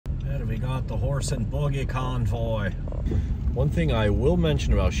We got the horse and buggy convoy. One thing I will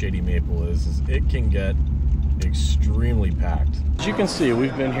mention about Shady Maple is it can get extremely packed. As you can see,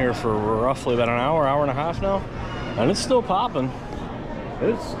 we've been here for roughly about an hour, hour and a half now, and it's still popping.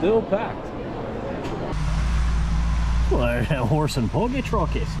 It's still packed. Well, that horse and buggy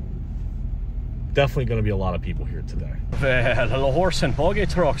truck is. Definitely going to be a lot of people here today. Well, the horse and buggy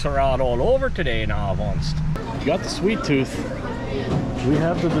trucks are out all over today now, once. You got the sweet tooth. We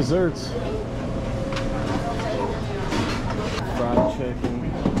have the desserts. Fried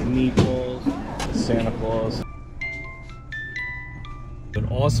chicken, meatballs, Santa Claus. An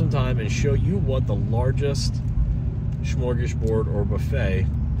awesome time and show you what the largest smorgasbord or buffet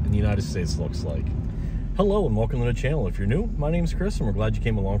in the United States looks like. Hello and welcome to the channel. If you're new, my name's Chris and we're glad you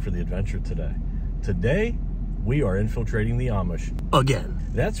came along for the adventure today. Today, we are infiltrating the Amish. Again.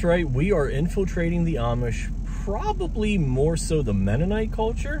 That's right, we are infiltrating the Amish, probably more so the Mennonite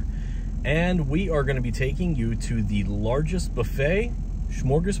culture, and we are going to be taking you to the largest buffet,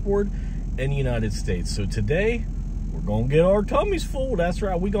 smorgasbord, in the United States. So today, we're going to get our tummies full. That's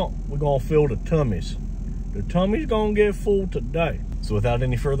right, we're gonna fill the tummies. The tummy's going to get full today. So without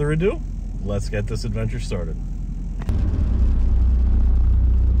any further ado, let's get this adventure started.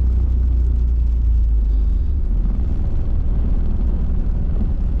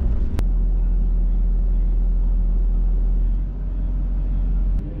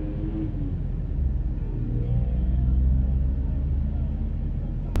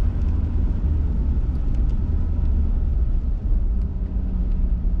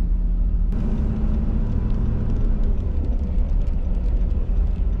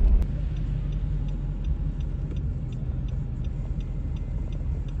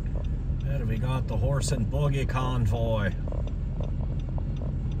 We got the horse and buggy convoy.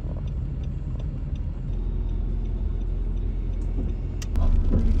 Oh,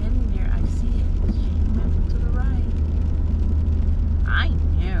 we're getting there. I see it. Shady Maple to the right. I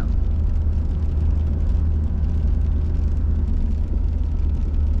know.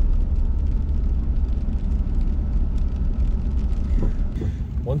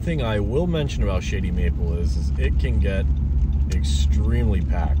 One thing I will mention about Shady Maple is it can get extremely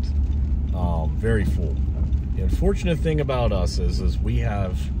packed. Very full. The unfortunate thing about us is we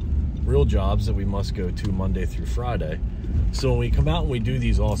have real jobs that we must go to Monday through Friday. So when we come out and we do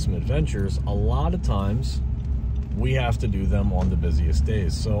these awesome adventures, a lot of times we have to do them on the busiest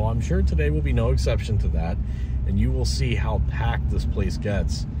days. So I'm sure today will be no exception to that, and you will see how packed this place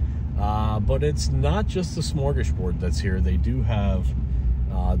gets. But it's not just the smorgasbord that's here. They do have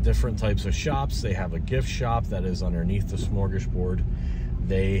different types of shops. They have a gift shop that is underneath the smorgasbord.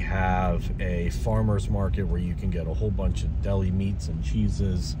 They have a farmer's market where you can get a whole bunch of deli meats and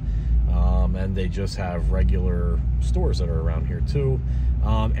cheeses. And they just have regular stores that are around here too.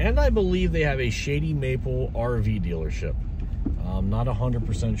 And I believe they have a Shady Maple RV dealership. I'm not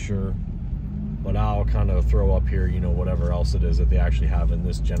 100% sure, but I'll kind of throw up here, you know, whatever else it is that they actually have in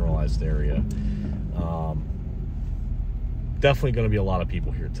this generalized area. Definitely going to be a lot of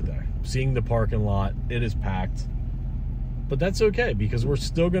people here today. Seeing the parking lot, it is packed. But that's okay, because we're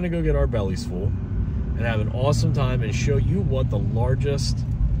still going to go get our bellies full and have an awesome time and show you what the largest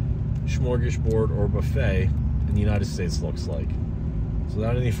smorgasbord or buffet in the United States looks like. So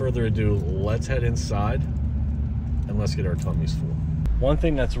without any further ado, let's head inside and let's get our tummies full. One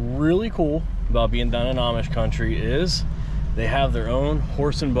thing that's really cool about being down in Amish Country is they have their own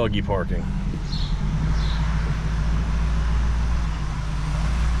horse and buggy parking.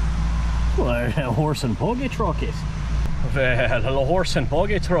 Well, that horse and buggy truck is. Well, the horse and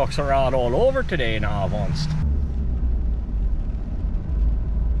buggy trucks are out all over today now, once.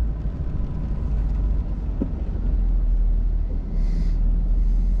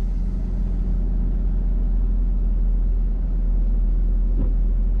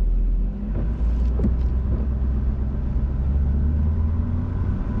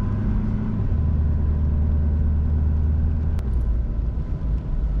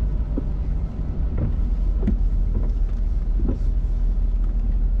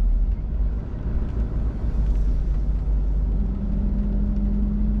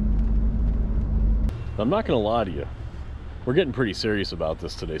 I'm not gonna lie to you, we're getting pretty serious about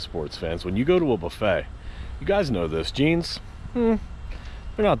this today, sports fans. When you go to a buffet, you guys know this, jeans, they're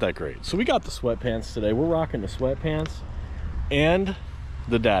not that great. So we got the sweatpants today. We're rocking the sweatpants and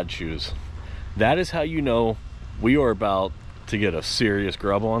the dad shoes. That is how you know we are about to get a serious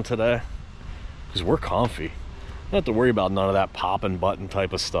grub on today, because we're comfy. Don't have to worry about none of that popping button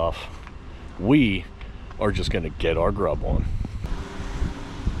type of stuff. We are just gonna get our grub on.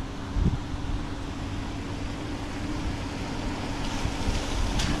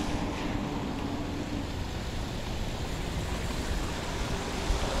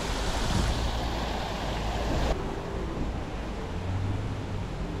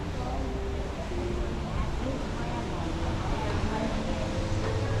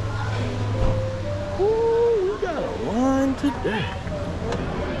 Yeah.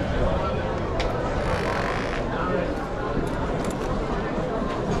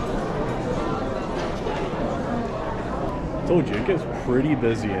 Told you, it gets pretty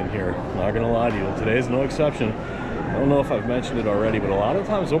busy in here. Not gonna lie to you. Today is no exception. I don't know if I've mentioned it already, but a lot of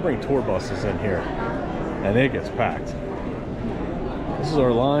times they'll bring tour buses in here, and it gets packed. This is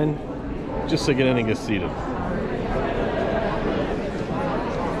our line, just to get in and get seated.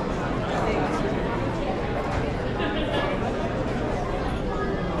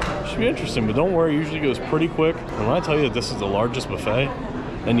 Should be interesting, but don't worry, it usually goes pretty quick. And when I tell you that this is the largest buffet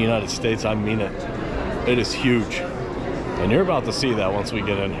in the United States, I mean it. It is huge. And you're about to see that once we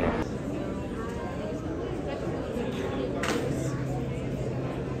get in here.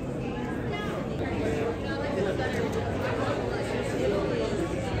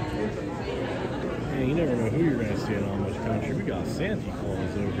 Man, you never know who you're going to see in Amish Country. We got Santa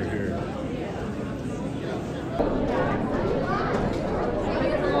Claus over here.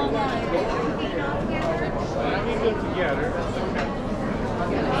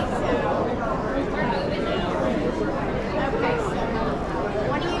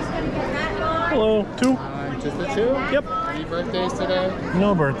 Hello, two? Just the two? Yep. Any birthdays today?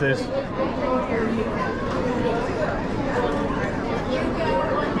 No birthdays.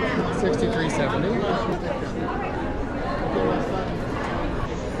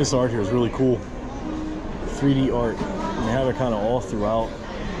 $63.70. This art here is really cool. 3D art. And they have it kind of all throughout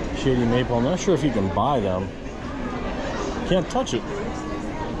Shady Maple. I'm not sure if you can buy them. Can't touch it.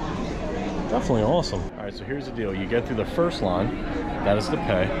 Definitely awesome. All right, so here's the deal. You get through the first line, that is to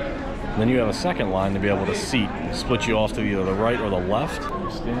pay. And then you have a second line to be able to seat. It'll split you off to either the right or the left. You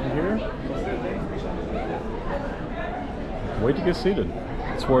stand here. Wait to get seated.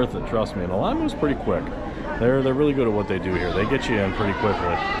 It's worth it, trust me. And the line moves pretty quick. They're really good at what they do here. They get you in pretty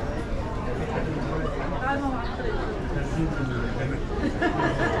quickly.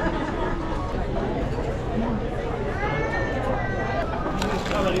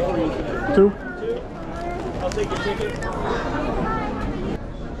 Two. I'll take your ticket.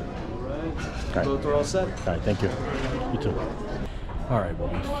 Okay. Both are all set. All right, thank you. You too. All right, well,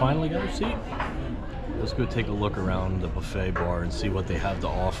 we finally got our seat. Let's go take a look around the buffet bar and see what they have to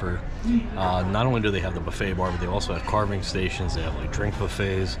offer. Not only do they have the buffet bar, but they also have carving stations. They have like drink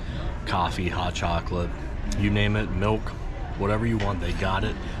buffets, coffee, hot chocolate, you name it, milk, whatever you want, they got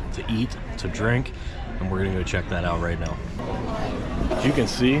it to eat, to drink, and we're gonna go check that out right now. As you can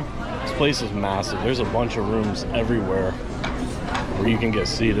see, this place is massive. There's a bunch of rooms everywhere where you can get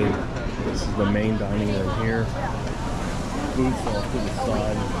seated. This is the main dining room here. Booths off to the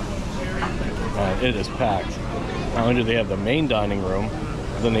side. It is packed. Not only do they have the main dining room,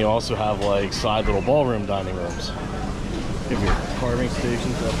 then they also have like side little ballroom dining rooms. You have your carving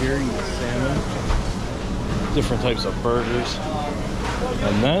stations up here. You get salmon, different types of burgers.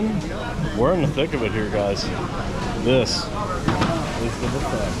 And then, we're in the thick of it here, guys. This is the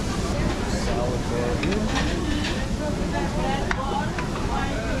buffet. Salad bar here.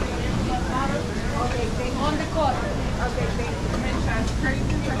 On the court.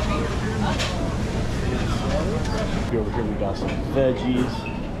 Over here we got some veggies,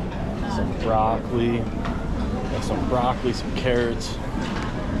 some broccoli, and some carrots.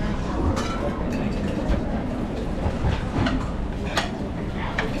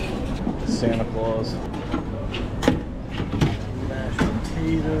 Santa Claus. Mashed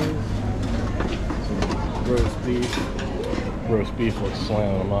potatoes. Some roast beef. Roast beef looks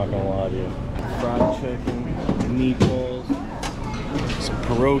slam, I'm not gonna lie to you. Fried chicken, meatballs, some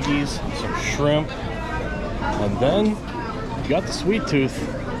pierogies, some shrimp, and then you got the sweet tooth.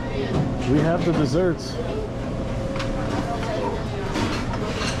 We have the desserts.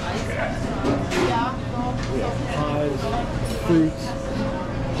 We have pies, fruits,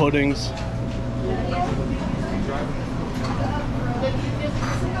 puddings.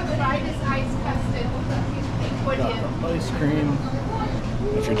 Got the ice cream.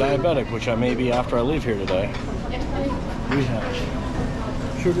 If you're diabetic, which I may be after I leave here today, we have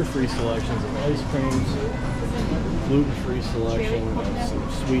sugar-free selections of ice creams, gluten-free selection, and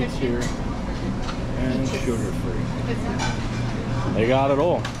some sweets here, and sugar-free. They got it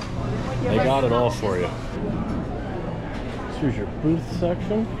all. They got it all for you. So here's your booth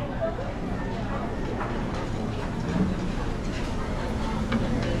section.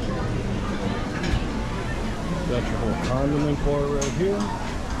 Got your whole condiment bar right here.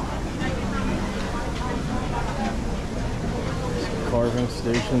 Some carving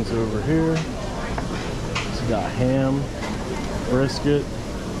stations over here. It's got ham, brisket,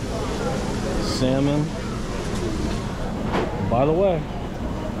 salmon. And by the way,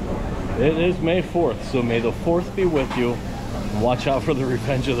 it is May 4th, so may the 4th be with you. Watch out for the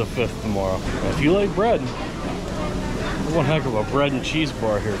Revenge of the 5th tomorrow. And if you like bread, there's one heck of a bread and cheese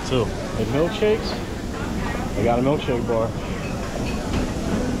bar here too. And milkshakes, I got a milkshake bar.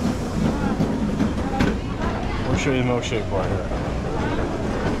 We'll show you the milkshake bar here.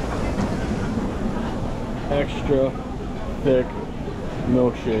 Extra thick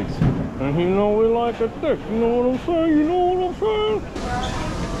milkshakes. And you know we like it thick. You know what I'm saying? You know what I'm saying?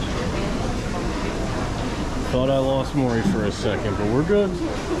 Thought I lost Maury for a second, but we're good.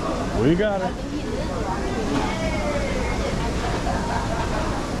 We got it.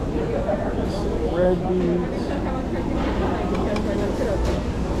 Red beans.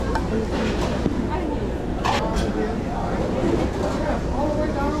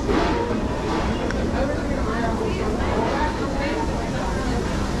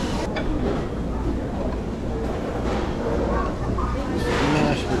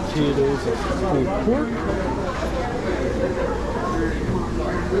 Mashed potatoes and pulled pork.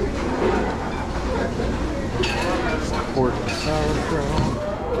 Pork and sauerkraut.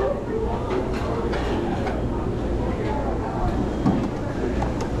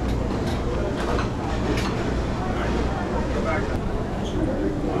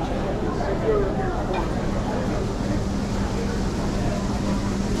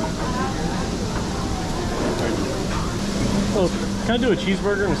 Oh, can I do a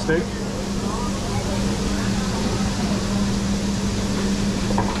cheeseburger and a steak?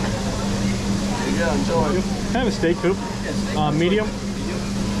 Yeah, enjoy. Can I have a steak too? Medium?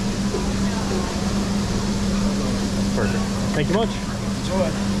 Perfect. Thank you much. Enjoy.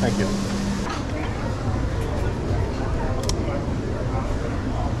 Thank you.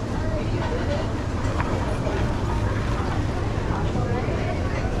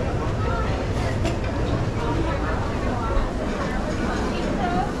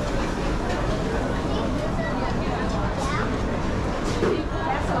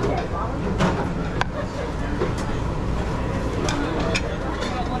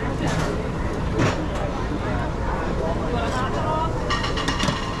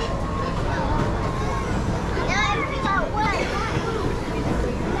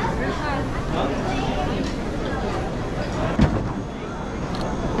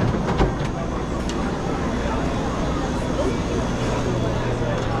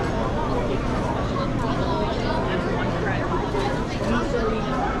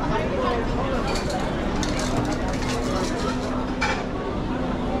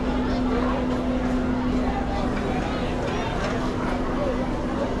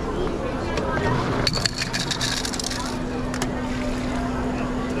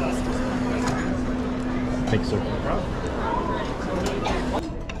 Thanks, sir.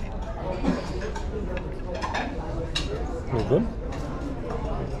 You good?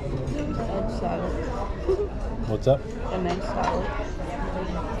 Egg salad. What's up? An egg salad.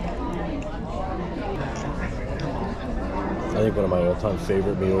 I think one of my all-time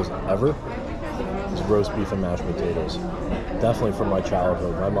favorite meals ever is roast beef and mashed potatoes. Definitely from my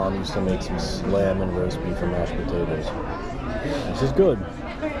childhood. My mom used to make some lamb and roast beef and mashed potatoes. This is good.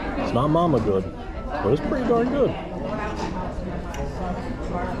 It's not mama good, but it's pretty darn good.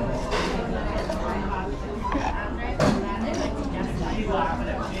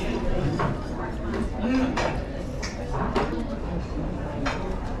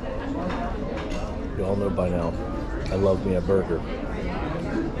 You all know by now, I love me a burger.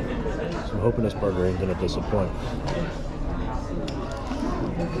 So I'm hoping this burger ain't gonna disappoint.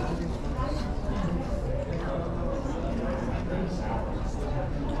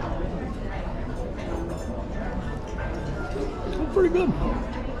 Pretty good.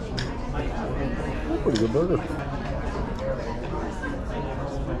 Pretty good burger.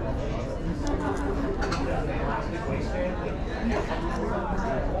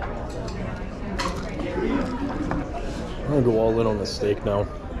 I'm gonna go all in on the steak now.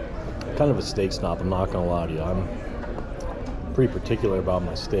 I'm kind of a steak snob, I'm not gonna lie to you. I'm pretty particular about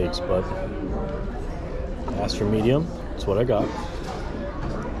my steaks, but I asked for medium. That's what I got.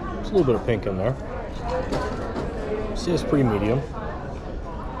 There's a little bit of pink in there. See, it's pretty medium.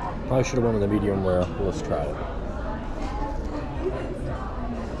 Probably should have went with the medium rare. Let's try it.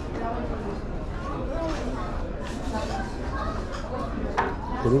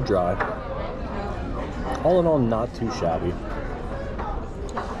 A little dry. All in all, not too shabby.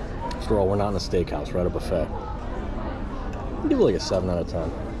 After all, we're not in a steakhouse, we're at a buffet. I'll give it like a 7 out of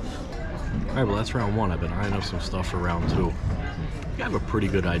 10. Alright, well that's round 1. I've been eyeing up some stuff for round 2. I have a pretty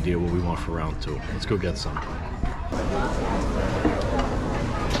good idea what we want for round 2. Let's go get some.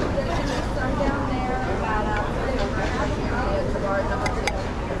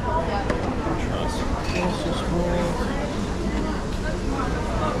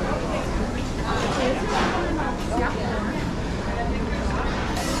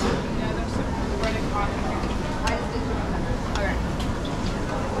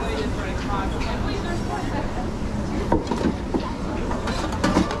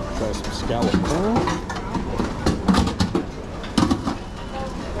 scallop corn.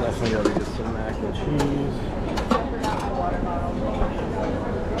 Definitely gotta get some mac and cheese.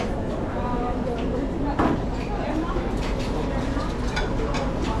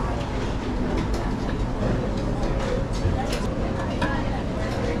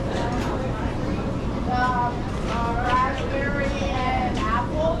 Raspberry and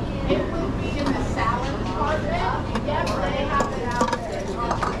apple. It will be in the salad department. Yep, they have it out there.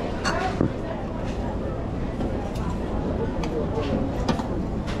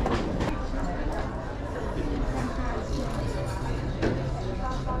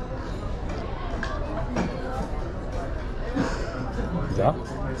 Yeah.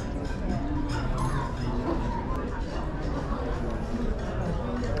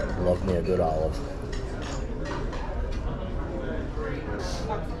 Love me a good olive.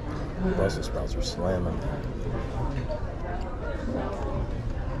 Brussels sprouts are slamming.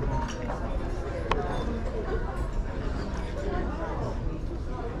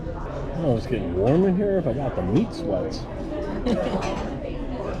 Oh, it's getting warm in here if I got the meat sweats.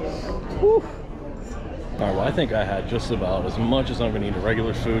 Whew. Alright, well I think I had just about as much as I'm going to eat of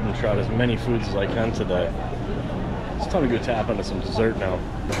regular food and try as many foods as I can today. It's time to go tap into some dessert now.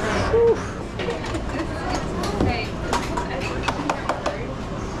 Whew.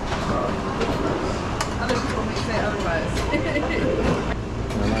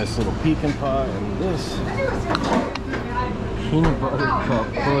 A nice little pecan pie and this peanut butter cup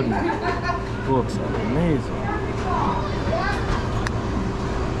pudding looks amazing.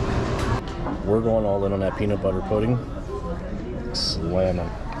 We're going all in on that peanut butter pudding. Slamming.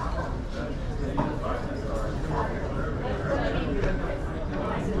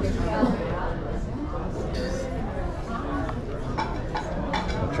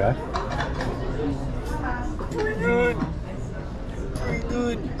 Okay. Very good. Very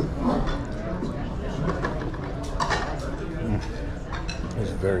good.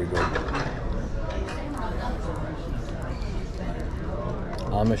 It's very good.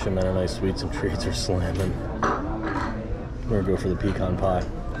 Amish and Mennonite sweets and treats are slamming. We're gonna go for the pecan pie.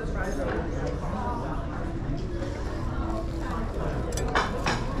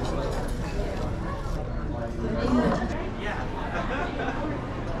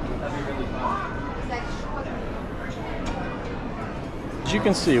 As you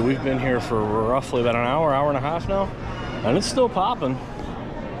can see, we've been here for roughly about an hour, hour and a half now, and it's still popping.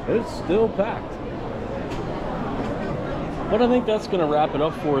 It's still packed. But I think that's gonna wrap it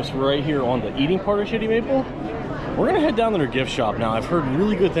up for us right here on the eating part of Shady Maple. We're gonna head down to their gift shop now. I've heard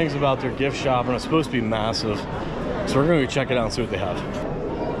really good things about their gift shop and it's supposed to be massive. So we're gonna go check it out and see what they have.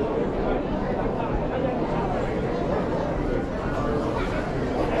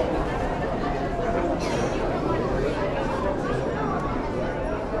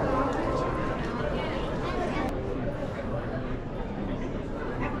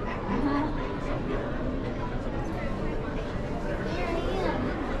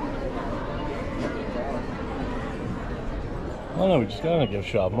 I don't know, we just got in a gift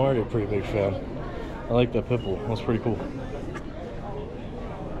shop. I'm already a pretty big fan. I like that pit bull. That's pretty cool.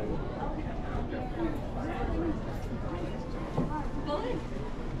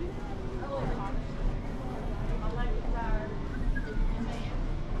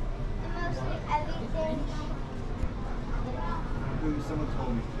 Someone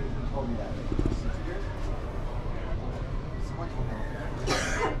told me that. Someone told me.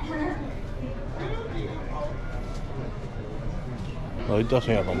 Well, they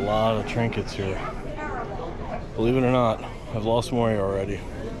definitely have a lot of trinkets here. Believe it or not, I've lost Maury already.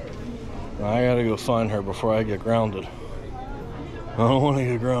 I gotta go find her before I get grounded. I don't want to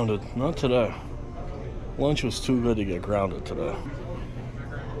get grounded. Not today. Lunch was too good to get grounded today.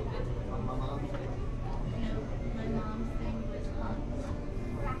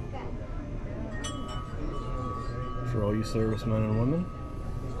 For all you servicemen and women,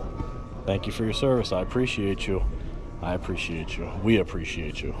 thank you for your service. I appreciate you. I appreciate you. We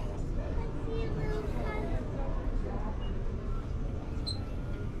appreciate you.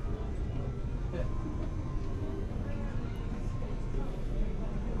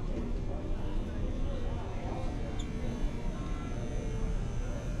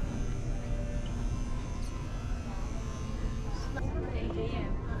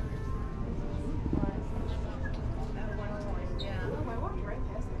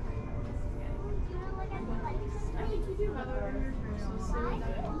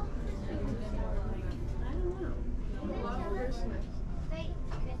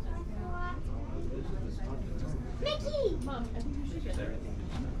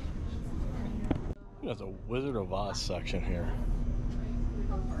 There's a Wizard of Oz section here.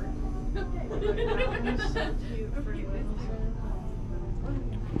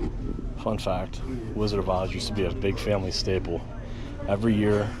 Fun fact, Wizard of Oz used to be a big family staple. Every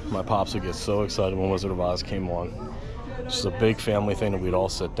year, my pops would get so excited when Wizard of Oz came on. Just a big family thing that we'd all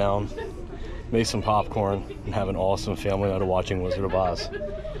sit down, make some popcorn, and have an awesome family night of watching Wizard of Oz.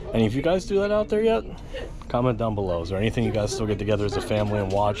 Any of you guys do that out there yet? Comment down below. Is there anything you guys still get together as a family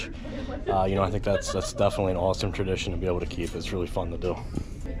and watch? You know, I think that's definitely an awesome tradition to be able to keep. It's really fun to do.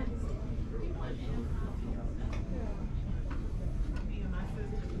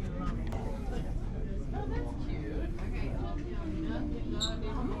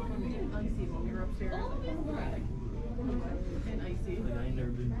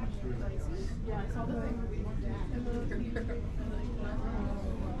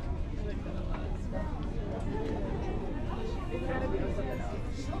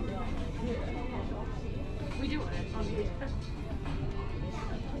 We do it.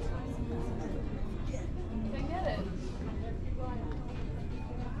 They get it.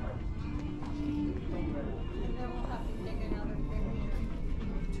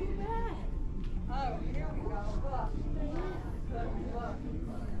 Too bad. Oh, here we go. Look.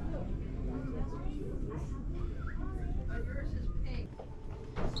 Yours is pink.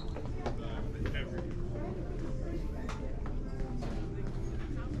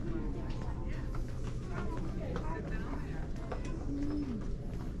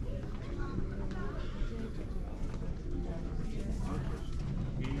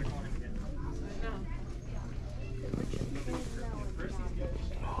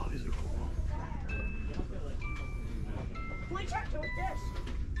 We checked with this,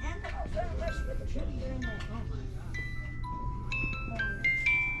 and also this with the chili in there.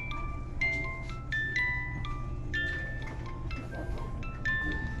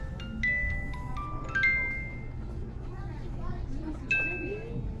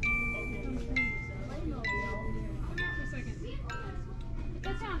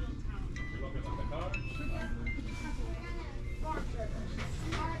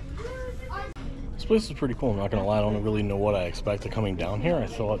 This place is pretty cool, I'm not gonna lie. I don't really know what I expected coming down here. I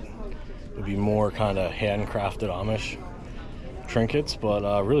thought it would be more kind of handcrafted Amish trinkets, but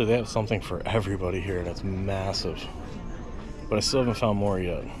really they have something for everybody here, and it's massive. But I still haven't found more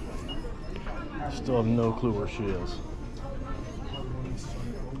yet. Still have no clue where she is.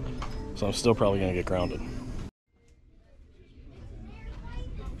 So I'm still probably gonna get grounded.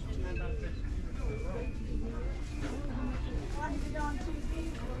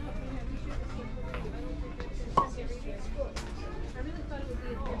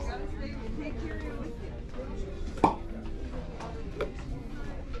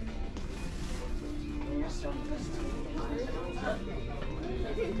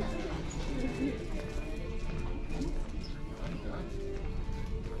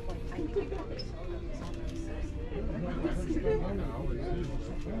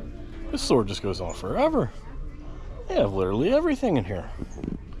 This store just goes on forever. They have literally everything in here.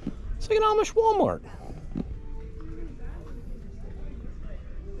 It's like an Amish Walmart.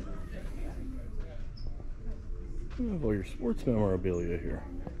 You have all your sports memorabilia here.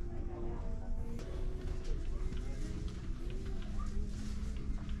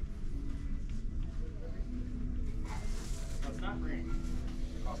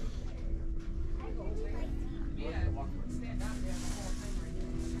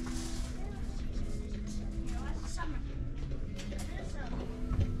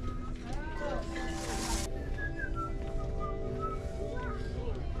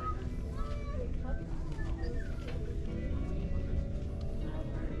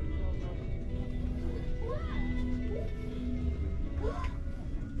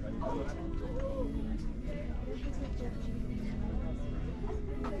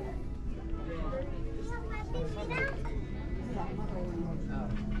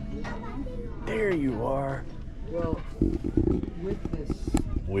 There you are. Well, with this,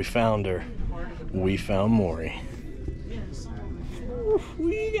 We found her. We found Maury. Oof,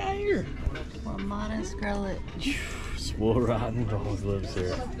 what do you got here? Well, modest Scarlet. Spool Rotten always lives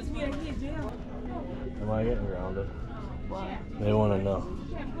here. Am I getting grounded? Why? They want to know.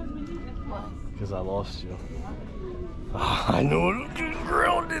 What? Because I lost you. I know I'm getting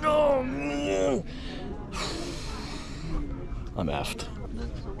grounded. Oh, man. I'm effed. Look,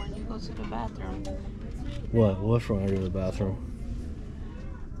 so when you go to the bathroom. What? What's wrong? I go to the bathroom.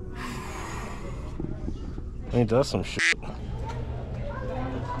 Ain't that some shit? Man,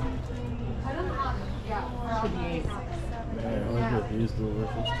 look at these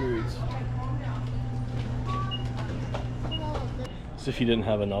delicious treats. So if you didn't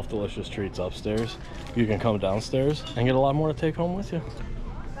have enough delicious treats upstairs, you can come downstairs and get a lot more to take home with you.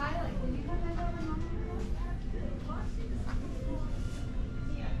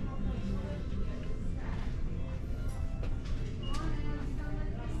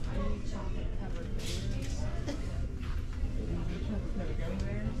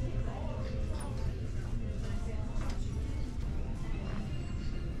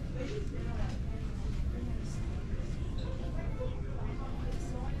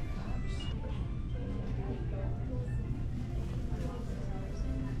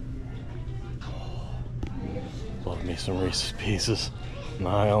 me some Reese's Pieces.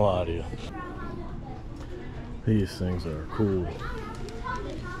 Not gonna lie to you. These things are cool.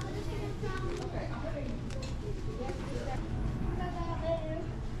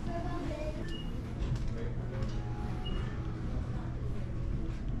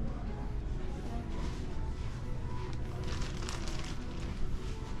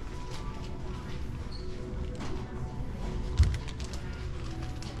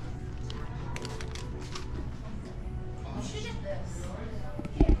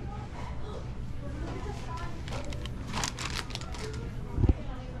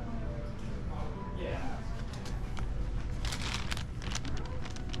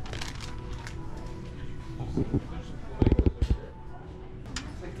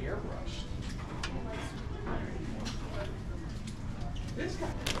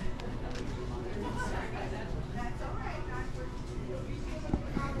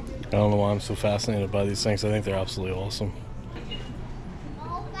 I don't know why I'm so fascinated by these things. I think they're absolutely awesome.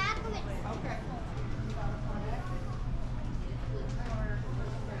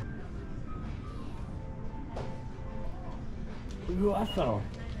 Look who I found.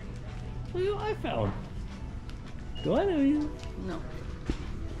 Look who I found. Do I know you? No.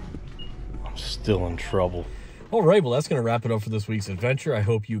 I'm still in trouble. All right, well, that's going to wrap it up for this week's adventure. I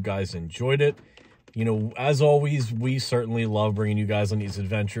hope you guys enjoyed it. You know, as always, we certainly love bringing you guys on these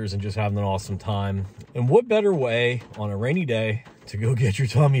adventures and just having an awesome time. And what better way on a rainy day to go get your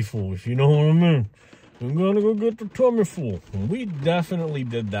tummy full, if you know what I mean. We're going to go get the tummy full. And we definitely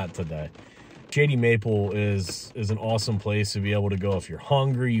did that today. Shady Maple is an awesome place to be able to go if you're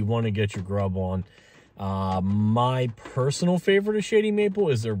hungry, you want to get your grub on. My personal favorite of Shady Maple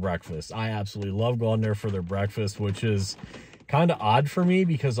is their breakfast. I absolutely love going there for their breakfast, which is kind of odd for me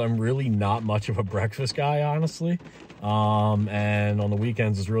because I'm really not much of a breakfast guy, honestly. And on the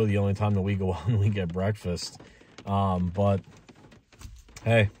weekends is really the only time that we go out and we get breakfast. But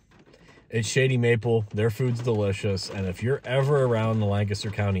hey, it's Shady Maple. Their food's delicious. And if you're ever around the Lancaster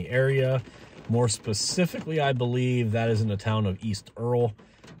County area, more specifically, I believe that is in the town of East Earl,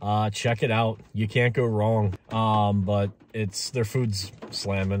 check it out. You can't go wrong. But their food's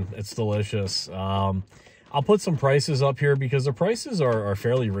slamming. It's delicious. I'll put some prices up here because the prices are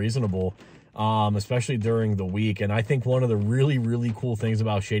fairly reasonable, especially during the week. And I think one of the really, really cool things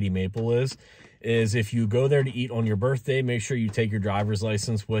about Shady Maple is if you go there to eat on your birthday, make sure you take your driver's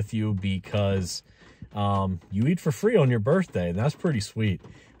license with you because you eat for free on your birthday, and that's pretty sweet.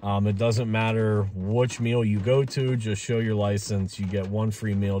 It doesn't matter which meal you go to, just show your license. You get one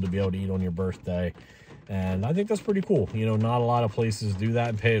free meal to be able to eat on your birthday. And I think that's pretty cool. You know, not a lot of places do that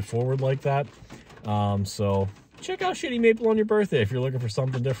and pay it forward like that. So check out Shady Maple on your birthday if you're looking for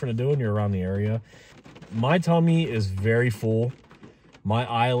something different to do and you're around the area. My tummy is very full. My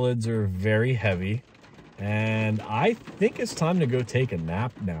eyelids are very heavy. And I think it's time to go take a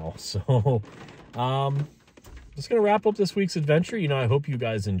nap now. So, that's going to wrap up this week's adventure. You know, I hope you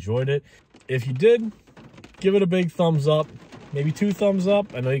guys enjoyed it. If you did, give it a big thumbs up, maybe 2 thumbs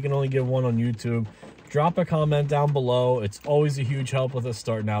up. I know you can only give 1 on YouTube. Drop a comment down below. It's always a huge help with us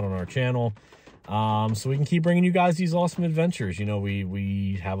starting out on our channel. So we can keep bringing you guys these awesome adventures. You know,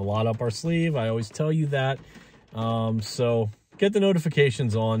 we have a lot up our sleeve. I always tell you that. So get the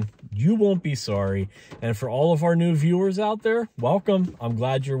notifications on. You won't be sorry. And for all of our new viewers out there, welcome. I'm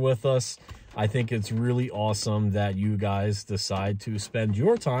glad you're with us. I think it's really awesome that you guys decide to spend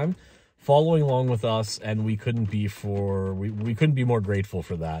your time following along with us, and we couldn't be more grateful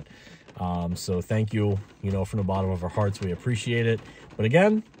for that. So thank you, you know, from the bottom of our hearts. We appreciate it. But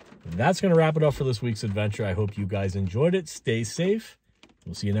again, that's going to wrap it up for this week's adventure. I hope you guys enjoyed it. Stay safe.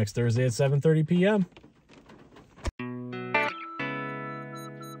 We'll see you next Thursday at 7:30 p.m.